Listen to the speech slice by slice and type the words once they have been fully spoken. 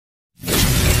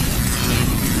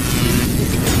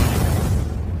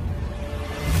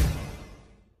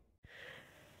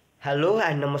Hello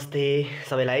and नमस्ते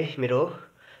सबैलाई मेरो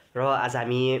र आज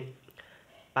हामी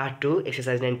पार्ट 2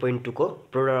 एक्सरसाइज 9.2 को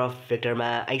प्रोडक्ट अफ भेक्टरमा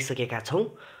आइसकेका छौं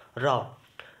र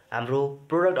हाम्रो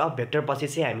प्रोडक्ट अफ भेक्टर पछि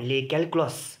चाहिँ हामीले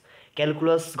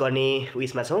क्याल्कुलस गर्ने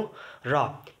उइसमा छौं र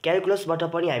क्याल्कुलसबाट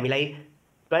पनि हामीलाई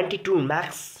 22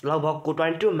 मार्क्स लगभगको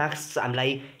 22 मार्क्स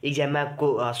हामीलाई एक्जाममा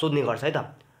सोध्ने गर्छ है त।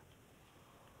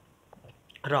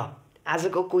 र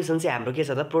आजको क्वेसन चाहिँ हाम्रो के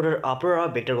छ त प्रोडक्ट अफ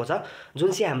भेक्टरको छ,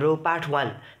 जुन चाहिँ हाम्रो पार्ट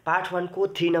 1 को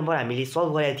 3 नम्बर हामीले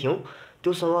सल्भ गरेका थियौं,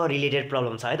 त्योसँग रिलेटेड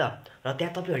प्रब्लम छ है त। र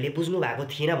त्यहाँ तपाईहरुले बुझ्नु भएको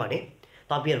थिएन भने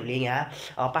तपाईहरुले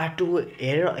यहाँ पार्ट 2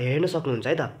 हेर्न सक्नुहुन्छ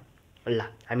है त। ल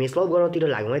हामी सल्भ गर्नतिर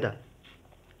लागौं है त।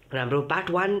 र हाम्रो पार्ट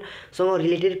 1 सँग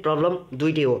रिलेटेड प्रब्लम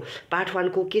दुईटै हो। पार्ट 1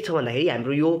 को के छ भन्दाखेरि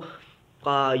हाम्रो यो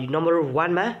नम्बर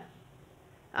 1 मा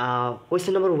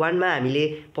क्वेशन नम्बर 1 मा हामीले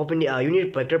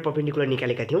युनिट भेक्टर परपेन्डिकुलर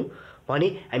निकालेका थियौं भने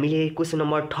हामीले क्वेशन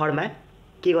नम्बर 3 मा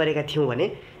के गरेका थियौं भने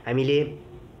हामीले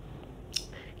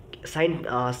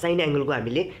साइन एंगलको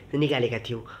हामीले निकालेका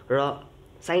थियौं र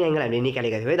साइन एंगल हामीले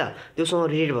निकालेका थियौं है त। त्योसँग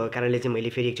रिलेटेड भएको कारणले चाहिँ मैले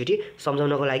फेरि एकचोटी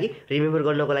सम्झाउनको लागि रिमेम्बर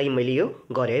गर्नको लागि मैले यो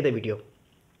गरे है त भिडियो।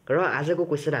 र आजको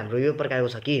क्वेशन हाम्रो यो प्रकारको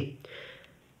छ कि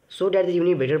so that the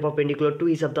unit vector perpendicular to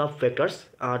each of the vectors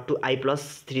to I plus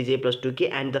 3j plus 2k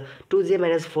and the 2j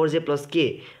minus 4j plus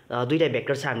k दुईटा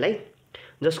भेक्टर छ हामीलाई,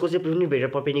 जसको चाहिँ युनिट भेक्टर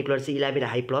परपेन्डिकुलर चाहिँ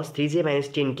 11i plus 3j minus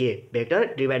 10k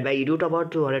vector divide by root over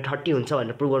 230 हुन्छ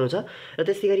भनेर prove गर्नु छ। र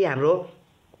त्यसैगरी हाम्रो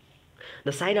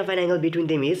the sign of an angle between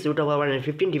them is root over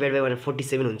 115 divide by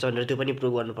 147 हुन्छ भनेर त्यो पनि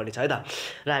प्रुभ गर्नुपर्ने छ है त।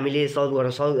 र हामीले सल्भ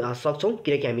गर्न सक्छौं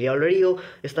किनकि हामीले अलरेडी यो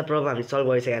यस्ता प्रब्लम हामी सल्भ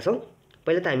गरिसकेका छौं।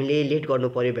 पहिला त हामीले लेट गर्नु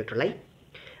पर्यो भेक्टरलाई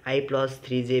I plus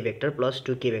 3j vector plus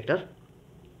 2k vector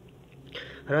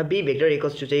र b vector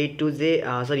equals to चाहिँ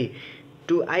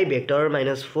 2i vector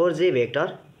minus 4j vector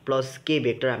plus k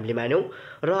vector हामीले मान्यौं।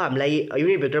 र हामीलाई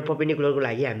युनिट भेक्टर परपेन्डिकुलरको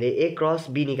लागि हामीले a क्रस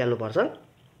b निकाल्नु पर्छ।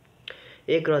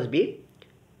 a क्रस b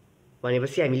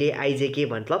भनेपछि हामीले ijk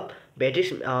मतलब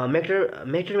मेथड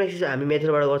म्याट्रिक्स हामी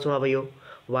मेथडबाट गर्छौं। अब यो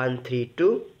 1 3 2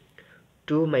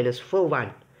 2 - 4 1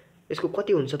 यसको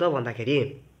कति हुन्छ त भन्दाखेरि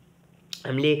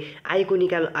हामीले आई को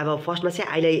निकाल अब फर्स्टमा चाहिँ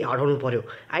आई लाई हटाउनु पर्यो।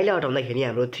 आई लाई हटाउँदाखेरि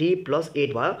हाम्रो 3 +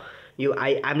 8 भयो। यो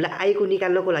आई हामीलाई आई को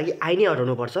निकाल्नको लागि आई नै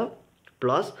हटाउनु पर्छ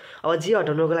प्लस अब जे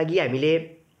हटाउनको लागि हामीले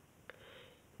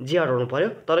जे हटाउनु पर्यो,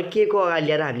 तर के को अगाडि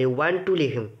ल्याएर हामीले 1 2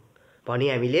 लेख्यौं भने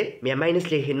हामीले यहाँ माइनस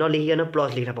नलेखिकन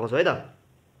प्लस लेख्न पाउँछौं है त।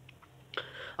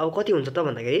 अब कति हुन्छ त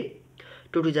भन्दाखेरि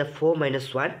 2 2 जा 4 -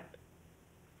 1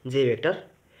 जे भेक्टर।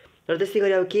 र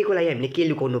त्यसैगरी अब के को लागि हामीले के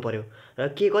लुकाउनु पर्यो र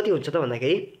के कति हुन्छ त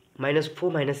भन्दाखेरि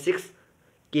 -4 - 6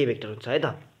 के भेक्टर हुन्छ है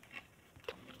त।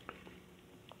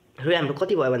 र हाम्रो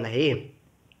कति भयो भन्दाखेरि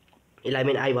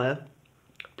 11i भयो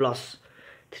प्लस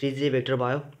 3j भेक्टर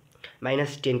भयो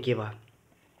माइनस 10k भयो।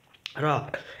 र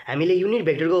हामीले युनिट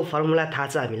भेक्टरको फर्मुला थाहा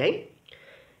छ,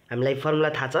 हामीलाई फर्मुला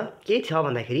थाहा छ के छ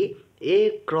भन्दाखेरि a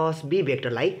क्रस b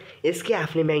भेक्टरलाई यसकै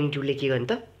आफ्नै म्याग्निट्युडले के गर्ने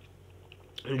त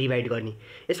डिभाइड गर्ने।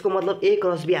 यसको मतलब a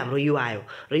क्रस b हाम्रो यो आयो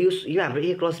र यो हाम्रो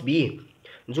a क्रस b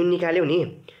जुन निकाल्यौ नि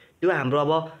त्यो हाम्रो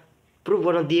अब प्रुफ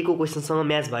गर्न दिएको क्वेशनसँग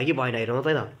म्याच भयो कि भएन हेरौँ त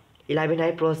है त।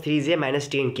 11i plus 3j minus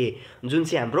 10k जुन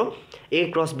चाहिँ हाम्रो a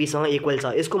क्रस b सँग इक्वल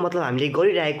छ। यसको मतलब हामीले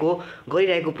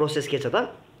गरिरहेको प्रोसेस के छ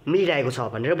त मिलिरहेको छ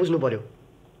भनेर बुझ्नु पर्यो।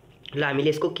 ल हामीले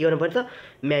यसको के गर्नु पर्यो त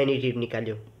म्याग्निट्युड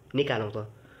निकालौं त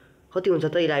कति हुन्छ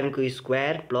त 11 को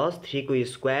स्क्वायर प्लस 3 को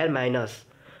स्क्वायर माइनस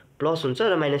प्लस हुन्छ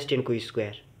र माइनस 10 को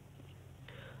स्क्वायर।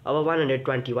 अब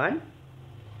 121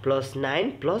 प्लस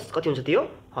 9 प्लस कति हुन्छ त यो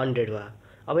 100 भयो।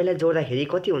 अब यसलाई जोड्दाखेरि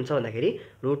कति हुन्छ भन्दाखेरि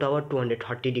रुट ओभर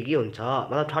 230 डिग्री हुन्छ,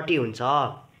 मतलब 30 हुन्छ।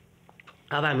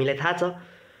 अब हामीलाई थाहा छ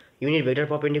युनिट भेक्टर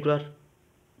परपेन्डिकुलर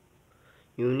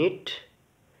युनिट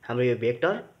हाम्रो यो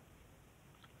vector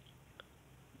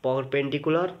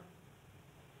perpendicular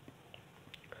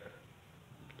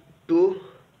to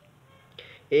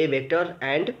A vector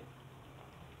and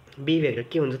be vector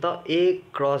के हुन्छ त a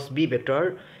cross b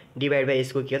vector divide by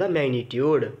यसको के हो त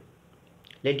म्याग्निट्युड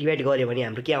ले डिभाइड गर्यो भने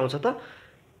हाम्रो के आउँछ त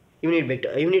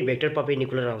युनिट भेक्टर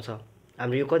परपेन्डिकुलर आउँछ।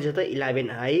 हाम्रो यो कति छ त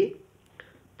 11i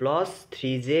plus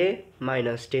 3j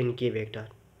minus 10k vector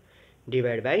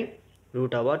divide by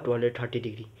root over 230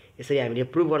 degree. यसरी हामीले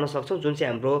प्रुभ गर्न सक्छौं जुन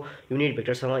चाहिँ हाम्रो युनिट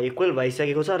भेक्टरसँग इक्वल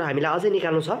भइसकेको छ। र हामीलाई अझै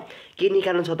निकाल्नु छ के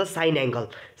निकाल्नु छ त साइन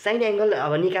एंगल।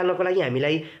 अब निकाल्नको लागि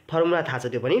हामीलाई फर्मुला थाहा छ,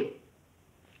 त्यो पनि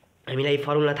हामीलाई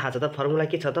फर्मुला थाहा छ त। फर्मुला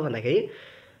के छ त भन्दाखेरि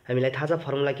हामीलाई थाहा छ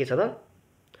फर्मुला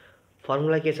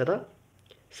के छ त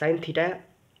sin थीटा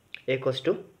इक्वल्स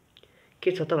टु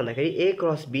के छ त भन्दाखेरि a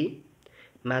क्रस b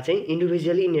मा चाहिँ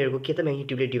इन्डिभिजुअली यिनीहरुको के त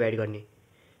म्याग्निट्युडले डिभाइड गर्ने,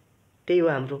 त्यही हो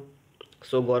हाम्रो।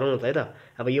 सो गरौँ न त है त।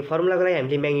 अब यो फर्मुलाको लागि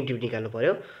हामीले म्याग्निट्युड निकाल्नु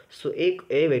पर्यो। सो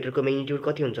ए भेक्टरको म्याग्निट्युड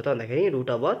कति हुन्छ त भन्दाखेरि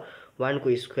 √1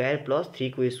 को स्क्वायर प्लस 3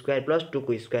 को स्क्वायर प्लस 2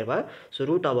 को स्क्वायर भयो। सो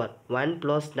 √1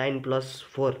 + 9 +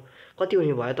 4 कति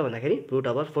हुने भयो त भन्दाखेरि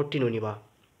 √14 हुने भयो।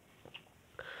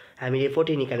 हामीले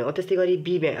 14 निकाल्यौँ। त्यस्तै गरी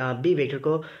बी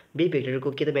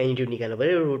भेक्टरको के त म्याग्निट्युड निकाल्नु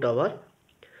पर्यो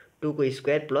 √2 को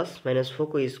स्क्वायर प्लस -4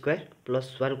 को स्क्वायर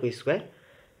प्लस 1 को स्क्वायर।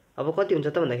 अब कति हुन्छ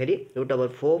त भन्दाखेरि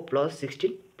 √4 + 16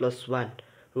 + 1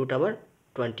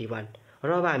 √21। र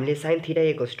अब हामीले sin θ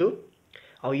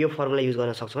अब यो फर्मुला युज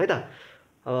गर्न सक्छौँ है त।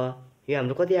 अब यो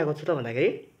हाम्रो कति आएको छ त भन्दाखेरि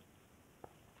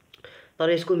तर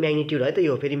यसको म्याग्निट्युड है त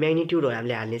यो फेरि म्याग्निट्युड हो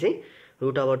हामीले हाल्ने चाहिँ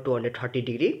 √230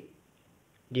 डिग्री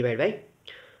डिभाइड बाई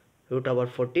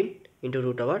 √14 ×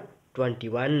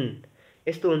 √21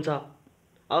 यस्तो हुन्छ।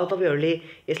 अब तपाईहरूले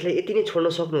यसलाई यति नै छोड्न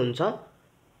सक्नुहुन्छ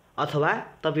अथवा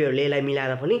तपाईहरूले यसलाई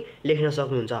मिलाएर पनि लेख्न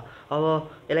सक्नुहुन्छ। अब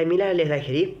यसलाई मिलाएर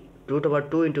लेख्दाखेरि √2 ×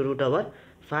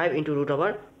 √5 ×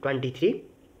 √23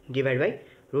 डिभाइड बाई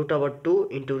 √2 ×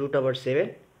 √7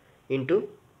 ×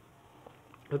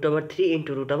 √3 ×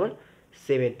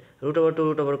 √7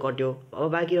 √2 कट्यो।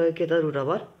 अब बाँकी रह्यो के त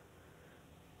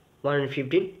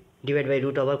 √115 डिभाइड बाई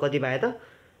कति भयो त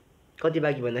कति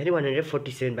बाँकी भन्दाखेरि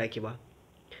 147 बाँकी भयो।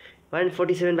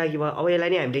 147 बाँकी भयो। अब यसलाई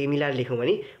नै हामीले मिलाएर लेख्यौँ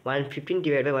भने 115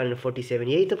 डिभाइड बाई 147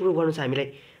 यही त प्रुभ गर्नु छ हामीलाई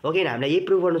हो कि हामीलाई यही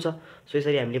प्रुभ गर्नु छ। सो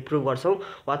यसरी हामीले प्रुभ गर्छौँ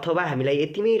अथवा हामीलाई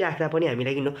यतिमै राख्दा पनि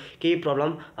हामीलाई किन केही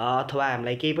प्रब्लम अथवा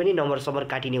हामीलाई केही पनि नम्बर समर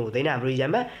काटिने हुँदैन हाम्रो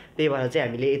इक्जाममा। त्यही भएर चाहिँ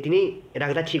हामीले यति नै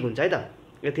राख्दा ठिक हुन्छ है त।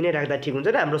 यति नै राख्दा ठिक हुन्छ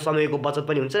र हाम्रो समयको बचत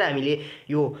पनि हुन्छ र हामीले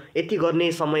यो यति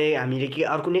गर्ने समय हामीले के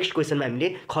अर्को नेक्स्ट क्वेसनमा हामीले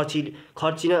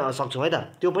खर्चिन सक्छौँ है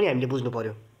त। त्यो पनि हामीले बुझ्नु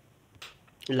पर्यो।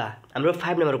 ल हाम्रो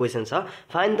 5 नम्बर क्वेसन छ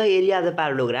find the area of the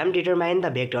प्यारालोग्राम determine the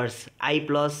vectors I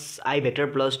 + I vector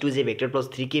plus 2j vector plus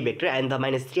 3k vector and the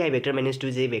 -3i vector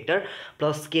 -2j vector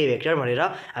plus k vector भनेर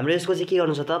हाम्रो यसको चाहिँ के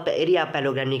गर्नु छ त एरिया अफ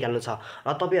प्यारालोग्राम निकाल्नु छ।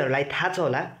 र तपाईहरुलाई थाहा छ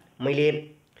होला मैले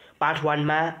पार्ट 1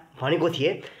 मा भनेको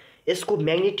थिएँ यसको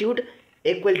म्याग्निट्युड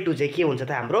इक्वल टु चाहिँ के हुन्छ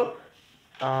त हाम्रो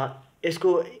यसको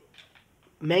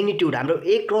म्याग्निट्युड हाम्रो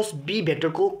A क्रस B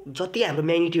भेक्टरको जति हाम्रो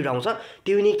म्याग्निट्युड आउँछ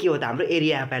त्यो नै के हो त हाम्रो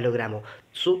एरिया अफ प्यारालोग्राम हो।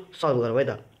 सो सल्भ गरौँ है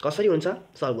त कसरी हुन्छ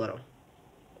सल्भ गरौँ।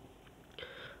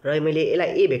 र मैले यसलाई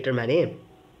A भेक्टर माने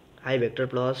I vector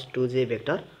plus 2j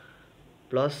vector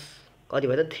plus कति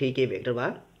भयो त 3k भेक्टर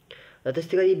भयो। र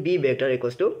त्यस्तै गरी B vector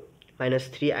equals to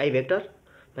 -3i vector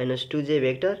 -2j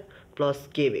vector plus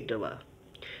k vector भयो।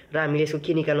 र हामीले यसको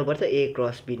के निकाल्नु पर्छ A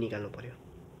क्रस B निकाल्नु पर्यो।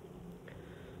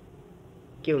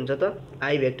 के हुन्छ त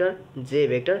I भेक्टर j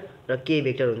भेक्टर र k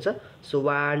भेक्टर हुन्छ। सो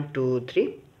 1 2 3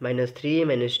 -3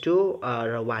 -2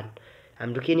 र 1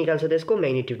 हाम्रो के निकाल्छ त यसको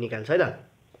म्याग्निट्युड निकाल्छ है त।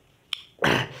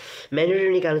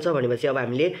 म्याग्निट्युड निकाल्नु छ भनेपछि अब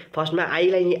हामीले फर्स्टमा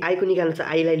I को निकाल्नु छ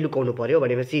I लाई लुकाउनु पर्यो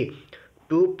भनेपछि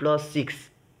 2 +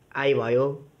 6 I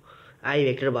भयो I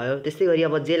भेक्टर भयो। त्यस्तै गरी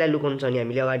अब j लाई लुकाउनु छ भने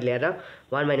हामीले अगाडि ल्याएर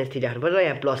 1 - 3 राख्नु पर्यो र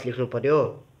यहाँ प्लस लेख्नु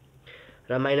पर्यो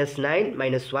र -9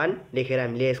 -1 लेखेर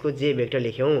हामीले यसको j भेक्टर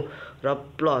लेख्यौं र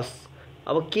प्लस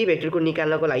अब k भेक्टरको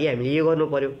निकाल्नको लागि हामीले यो गर्नु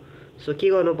पर्यो। सो के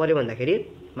गर्नु पर्यो भन्दाखेरि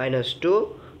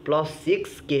 -2 +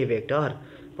 6k भेक्टर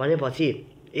भनेपछि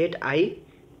 8i -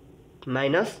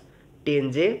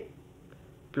 10j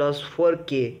 +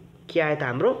 4k के आयो त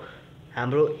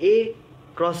हाम्रो A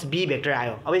क्रस B भेक्टर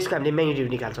आयो। अब यसको हामीले म्याग्निट्युड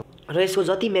निकाल्छौँ र यसको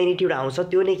जति म्याग्निट्युड आउँछ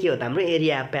त्यो नै के हो त हाम्रो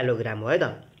एरिया अफ प्यारालोग्राम हो है त।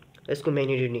 यसको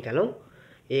म्याग्निट्युड निकालौँ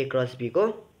A क्रस B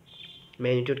को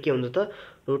म्याग्निट्युड के हुन्छ त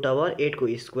 √8 को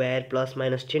स्क्वायर प्लस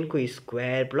 -10 को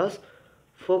स्क्वायर प्लस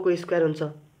 4 को स्क्वायर हुन्छ।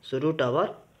 सो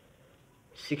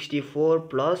 √64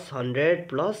 प्लस 100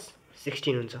 प्लस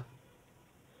 16 हुन्छ।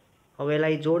 अब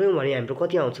यसलाई जोड्यौँ भने हाम्रो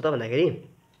कति आउँछ त भन्दाखेरि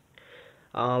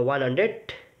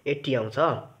 180 आउँछ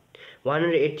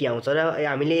 180 आउँछ र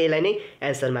हामीले यसलाई नै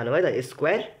एन्सर मानौँ है त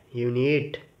स्क्वायर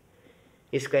युनिट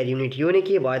यो नै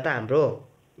के भयो त हाम्रो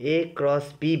A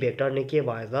क्रस B भेक्टर नै के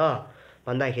भयो त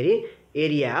भन्दाखेरि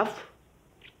एरिया अफ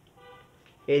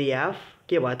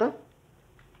के भयो त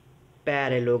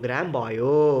प्यारालोग्राम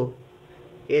भयो।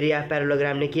 एरिया अफ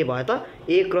प्यारालोग्राम नै के भयो त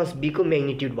A क्रस B को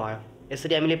म्याग्निट्युड भयो।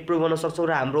 यसरी हामीले प्रुभ गर्न सक्छौँ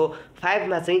र हाम्रो 5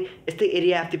 मा चाहिँ यस्तै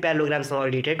area of the प्यारालोग्रामसँग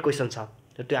related question छ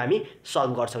र त्यो हामी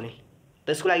सल्भ गर्छौँ नि।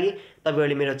 त्यसको लागि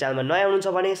तपाईहरुले मेरो च्यानलमा नयाँ हुनुहुन्छ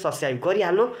भने सब्स्क्राइब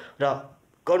गरिहाल्नु र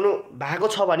गर्नु भएको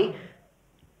छ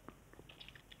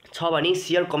भने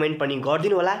शेयर कमेन्ट पनि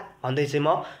गरिदिनु होला भन्दै चाहिँ म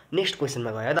नेक्स्ट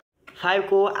क्वेसनमा गएँ है त। 5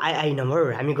 को आई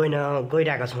नम्बर हामी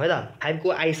गइरहेका छौँ है त। 5 को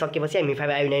आई सकेपछि हामी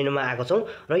 5i9 मा आएको छौँ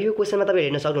र यो क्वेसनमा तपाईहरु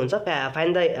हेर्न सक्नुहुन्छ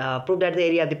find the prove that the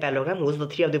area of the प्यारालोग्राम whose the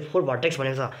 3 of the 4 vertex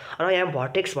भनेको छ र यहाँ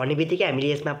भर्टेक्स भन्ने बित्तिकै हामीले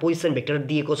यसमा पोजिसन भेक्टर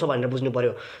दिएको छ भनेर बुझ्नु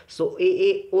पर्यो। सो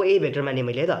OA भेक्टर माने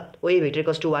मैले है त OA भेक्टर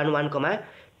इक्वल्स टु 1 1,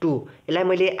 2 यसलाई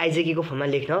मैले IJK को फर्ममा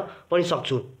लेख्न पनि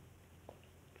सक्छु।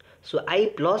 सो आई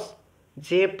प्लस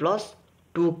जे प्लस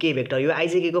 2k भेक्टर यो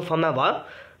आइजेके को फर्ममा भयो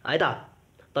है त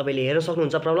तपाईले हेर्न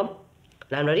सक्नुहुन्छ प्रब्लम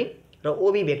राम्ररी र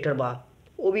ओबी भेक्टर भयो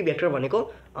ओबी भेक्टर भनेको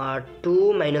 2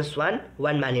 - 1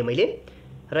 1 माने मैले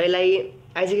र यसलाई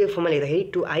आइजेके फर्ममा लेख्दाखेरि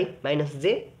 2i - j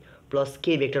plus k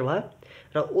vector भयो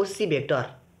र ओसी भेक्टर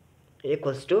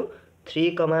इक्वल्स टु 3,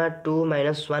 2 -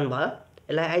 1 भयो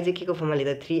यसलाई आइजेके को फर्ममा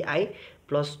लेख्दा 3i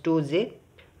plus 2j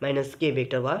minus k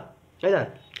vector भयो है त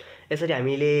यसरी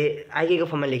हामीले आइके को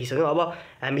फर्ममा लेखिसक्यौं अब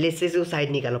हामीले चाहिँ साइड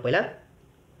निकालौं पहिला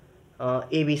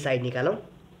एबी साइड निकालौं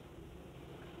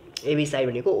एबी साइड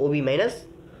भनेको ओबी माइनस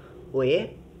ओए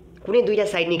कुनै दुईटा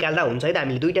साइड निकाल्दा हुन्छ है त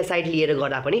हामीले दुईटा साइड लिएर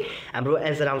गर्दा पनि हाम्रो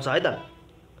आन्सर आउँछ है त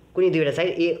कुनै दुईटा साइड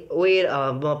ए ओए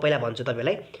म पहिला भन्छु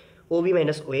तपाईलाई ओबी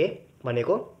माइनस ओए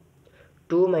भनेको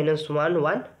 2 - 1 1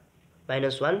 -1, 1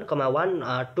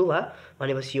 2 भयो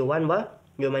भनेपछि यो 1 भयो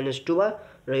यो -2 भयो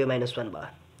र यो -1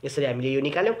 भयो यसरी हामीले यो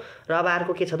निकाल्यौं र अब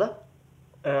अर्को के छ त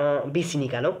बीसी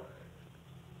निकालौं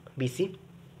बीसी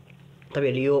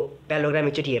तपाईहरुले यो प्यारालोग्राम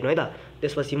एकचोटी हेर्नु है त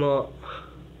त्यसपछि म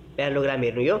प्यारालोग्राम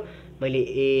हेर्नु यो मैले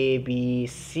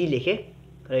एबीसी लेखे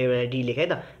र एउटा डी लेखे है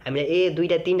त हामीले ए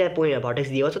दुईटा तीनटा पोइन्ट भर्टेक्स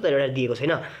दिएको छ तर एउटा दिएको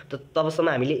छैन त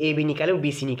तबसम्म हामीले एबी निकाल्यौं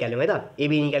बीसी निकाल्यौं है त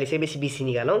एबी निकालिसकेपछि बीसी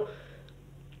निकालौं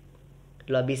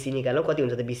ल बीसी निकालौं कति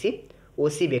हुन्छ त बीसी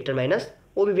ओसी भेक्टर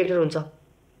माइनस ओबी भेक्टर हुन्छ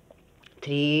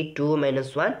 3 2 -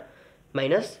 1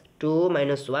 माइनस 2 -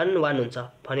 1 1 हुन्छ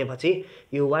भनेपछि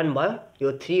यो 1 भयो यो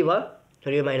 3 भयो र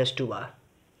यो -2 भयो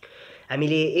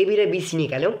हामीले एबी र बीसी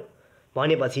निकाल्यौं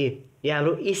भनेपछि यहाँ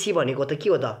हाम्रो एसी भनेको त के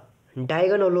हो त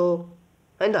डायगोनल हो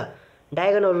हैन त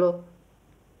डायगोनल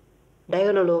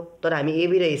हो तर हामी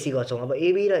एबी र एसी गर्छौं अब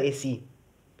एबी र एसी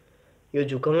यो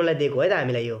झुकाउनलाई दिएको है त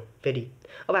हामीलाई यो फेरि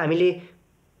अब हामीले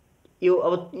यो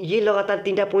अब यही लगातार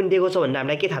तीनटा पोइन्ट दिएको छ भन्ने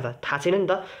हामीलाई के थाहा छैन नि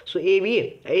त सो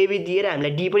एबी दिएर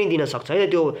हामीलाई डी पनि दिन सक्छ है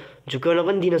त्यो झुकाउन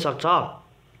पनि दिन सक्छ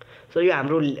सो यो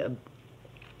हाम्रो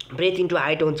ब्रेथ इन्टु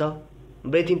हाइट हुन्छ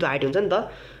नि त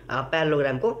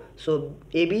प्यारालोग्रामको so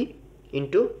AB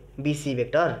into BC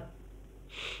vector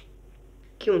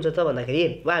के हुन्छ त भन्दाखेरि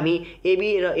अब हामी एबी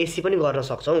र एसी पनि गर्न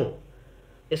सक्छौं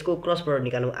यसको क्रस प्रोडक्ट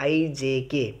निकालौं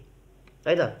आइजेके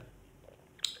है त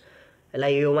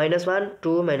यसलाई यो -1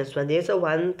 2 - 1 दिएको छ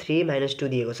 1 3 -2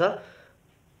 दिएको छ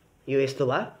यो यस्तो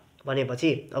भयो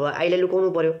भनेपछि अब आइलाई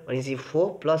लुकाउनु पर्यो भनेपछि 4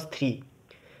 + 3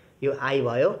 यो आई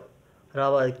भयो र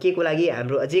अब के को लागि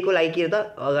हाम्रो जे को लागि के त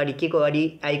अगाडि के को अगाडि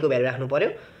आई को भ्यालु राख्नु पर्यो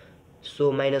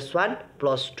सो -1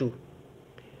 + 2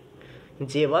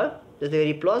 जे भयो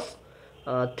त्यसैगरी प्लस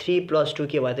 3 + 2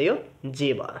 के भयो त यो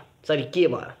जे भयो सरी के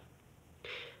भयो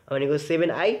भनेको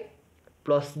 7i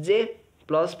 + j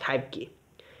 + 5k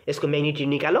यसको म्याग्निट्युड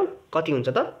निकालौं कति हुन्छ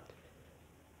त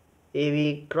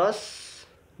एबी क्रस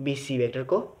बीसी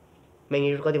भेक्टरको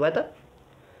म्याग्निट्युड कति भयो त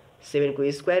 7 को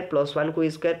स्क्वायर + 1 को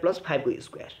स्क्वायर + 5 को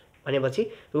स्क्वायर भनेपछि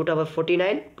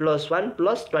 √49 + 1 +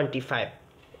 25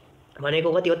 भनेको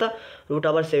कति हो त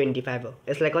 √75 हो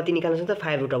यसलाई कति निकाल्न सक्छ त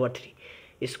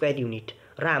 5√3 स्क्वायर युनिट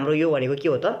र हाम्रो यो भनेको के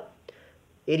हो त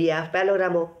एरिया अफ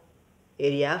प्यारालोग्राम हो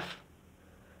एरिया अफ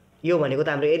यो भनेको त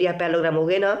हाम्रो एरिया प्यारालोग्राम हो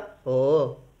हैन हो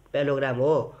प्यारालोग्राम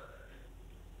हो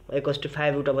इक्वल्स टु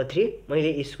 5√3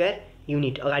 मैले स्क्वायर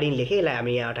युनिट अगाडि नै लेखे यसलाई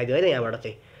हामी यहाँ हटाइदियो है त यहाँबाट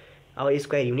चाहिँ अब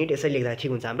स्क्वायर युनिट यसरी लेख्दा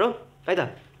ठिक हुन्छ हाम्रो है त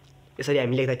यसरी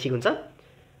हामी लेख्दा ठिक हुन्छ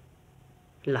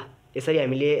ल यसरी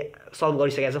हामीले सल्भ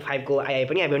गरिसकेका छौं 5 को आइ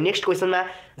पनि अब नेक्स्ट क्वेशनमा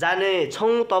जाने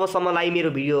छौं तबसम्मलाई मेरो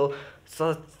भिडियो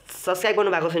सब्स्क्राइब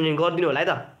गर्नु भएको छैन भने गरिदिनु होला है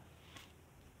त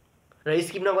र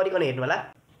स्किप नगरिकन हेर्नु होला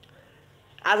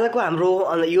आजको हाम्रो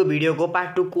यो भिडियोको पार्ट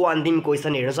 2 को अन्तिम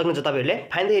क्वेशन हेर्न सक्नुहुन्छ तपाईहरुले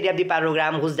find the area of the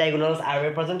प्यारालोग्राम whose diagonals are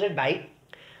represented by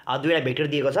दुईटा भेक्टर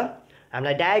दिएको छ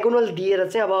हामीलाई डायगोनल दिएर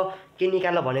चाहिँ अब के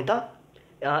निकाल्न भने त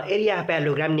एरिया अफ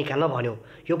प्यारालोग्राम निकाल्न भन्यो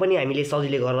यो पनि हामीले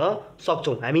सजिलै गर्न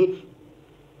सक्छौं हामी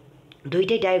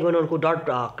दुईटै डायगोनलको डट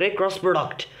क्रस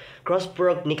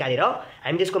प्रोडक्ट निकालेर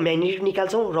हामी त्यसको म्याग्निट्युड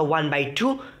निकाल्छौं र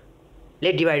 1/2 ले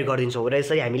डिवाइड गरिदिन्छौं र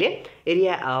यसरी हामीले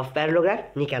एरिया अफ प्यारालोग्राम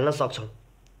निकाल्न सक्छौं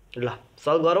ल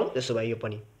सल्भ गरौँ त्यसो भए यो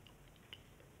पनि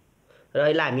र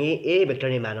यसलाई हामी ए भेक्टर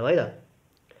नै मानौँ है त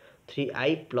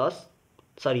 3i प्लस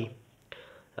सरी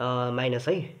माइनस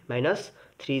है minus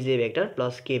 3j vector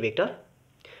plus k vector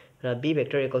र b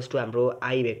भेक्टर इक्वल्स टु हाम्रो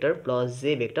i vector plus j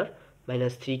vector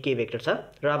minus 3k vector छ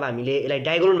र अब हामीले यसलाई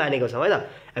डायगोनल मानेको छौँ है त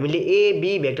हामीले ए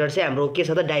बी भेक्टर चाहिँ हाम्रो के छ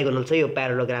त डायगोनल चाहिँ यो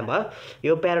प्यारालोग्राम भयो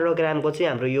यो प्यारालोग्रामको चाहिँ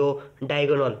हाम्रो यो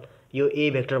डायगोनल यो ए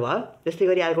भेक्टर भयो त्यस्तै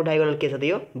गरी अर्को डायगोनल के छ त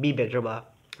यो बी भेक्टर भयो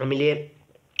हामीले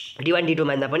d1 d2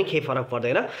 मान्दा पनि के फरक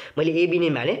पर्दैन मैले ए बी नै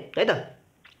माने है त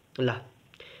ल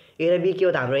ए र बी के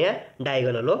हो त हाम्रो यहाँ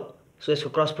डायगोनल हो सो यसको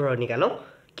क्रस प्रोडक्ट निकालौं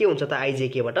के हुन्छ त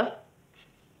आइजेके बाट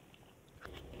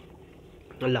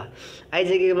ल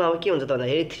आइजेकेमा अब के हुन्छ त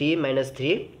भन्दाखेरि 3 -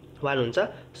 3 1 हुन्छ।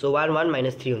 सो 1 1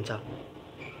 - 3 हुन्छ।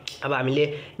 अब हामीले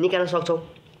निकाल्न सक्छौँ।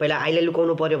 पहिला आईलाई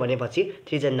लुकाउनु पर्यो भनेपछि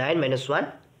 3 × 9 - 1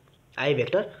 आई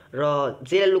भेक्टर र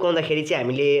जेलाई लुकाउँदाखेरि चाहिँ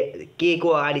हामीले के को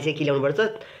अगाडि चाहिँ के ल्याउनुपर्छ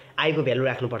आईको भ्यालु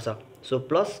राख्नुपर्छ। सो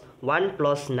 +1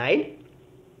 + 9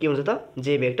 के हुन्छ त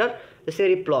जे भेक्टर।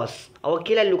 त्यसरी प्लस अब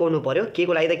केलाई लुकाउनु पर्यो के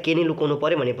को लागि त के नै लुकाउनु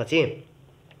पर्यो भनेपछि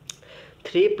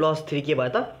 3 + 3 के भयो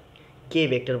त के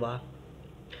भेक्टर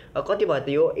भयो। कति भयो त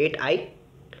यो 8i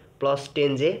 +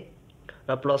 10j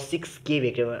र +6k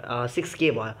भेक्टर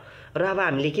 6k भयो। र अब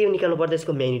हामीले के निकाल्नु पर्छ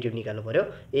यसको म्याग्निट्युड निकाल्नु पर्यो।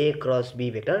 a क्रस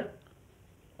b भेक्टर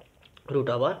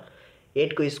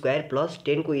 √8 को स्क्वायर +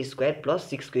 10 को स्क्वायर +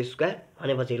 6 को स्क्वायर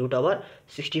भनेपछि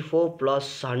 √64 +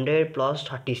 100 +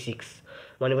 36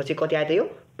 भनेपछि कति आयो त यो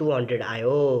 200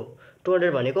 आयो।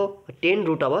 200 भनेको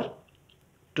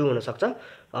 10√2 हुनसक्छ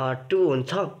 2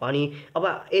 हुन्छ। अनि अब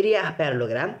एरिया अफ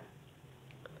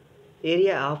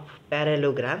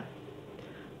प्यारालोग्राम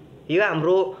यो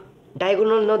हाम्रो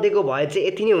डायगोनल नदिएको भए चाहिँ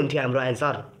यति नै हुन्थ्यो हाम्रो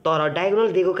आन्सर। तर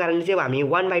डायगोनल दिएको कारणले चाहिँ अब हामी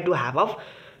 1/2 half of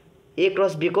a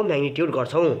cross b को म्याग्निट्युड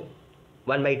गर्छौँ।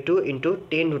 1/2 ×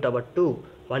 10√2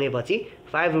 भनेपछि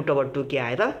 5√2 के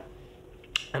आयो त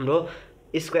हाम्रो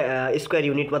स्क्वायर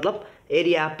युनिट मतलब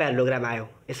एरिया अफ प्यारालोग्राम आयो।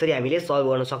 यसरी हामीले सल्भ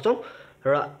गर्न सक्छौँ।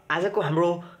 र आजको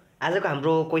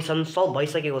हाम्रो क्वेसन सल्भ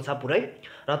भइसकेको छ पुरै।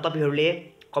 र तपाईँहरूले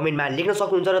कमेन्टमा लेख्न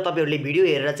सक्नुहुन्छ र तपाईँहरूले भिडियो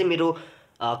हेरेर चाहिँ मेरो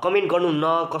कमेन्ट गर्नुहुन्न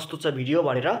कस्तो छ भिडियो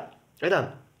भनेर है त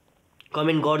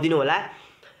कमेन्ट गरिदिनु होला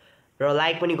र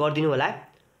लाइक पनि गरिदिनु होला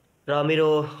र मेरो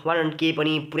 100K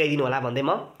पनि पुर्याइदिनु होला भन्दै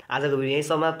म आजको भिडियो यही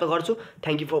समाप्त गर्छु।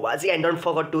 Thank you for watching and don't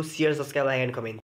forget to share subscribe like and comment.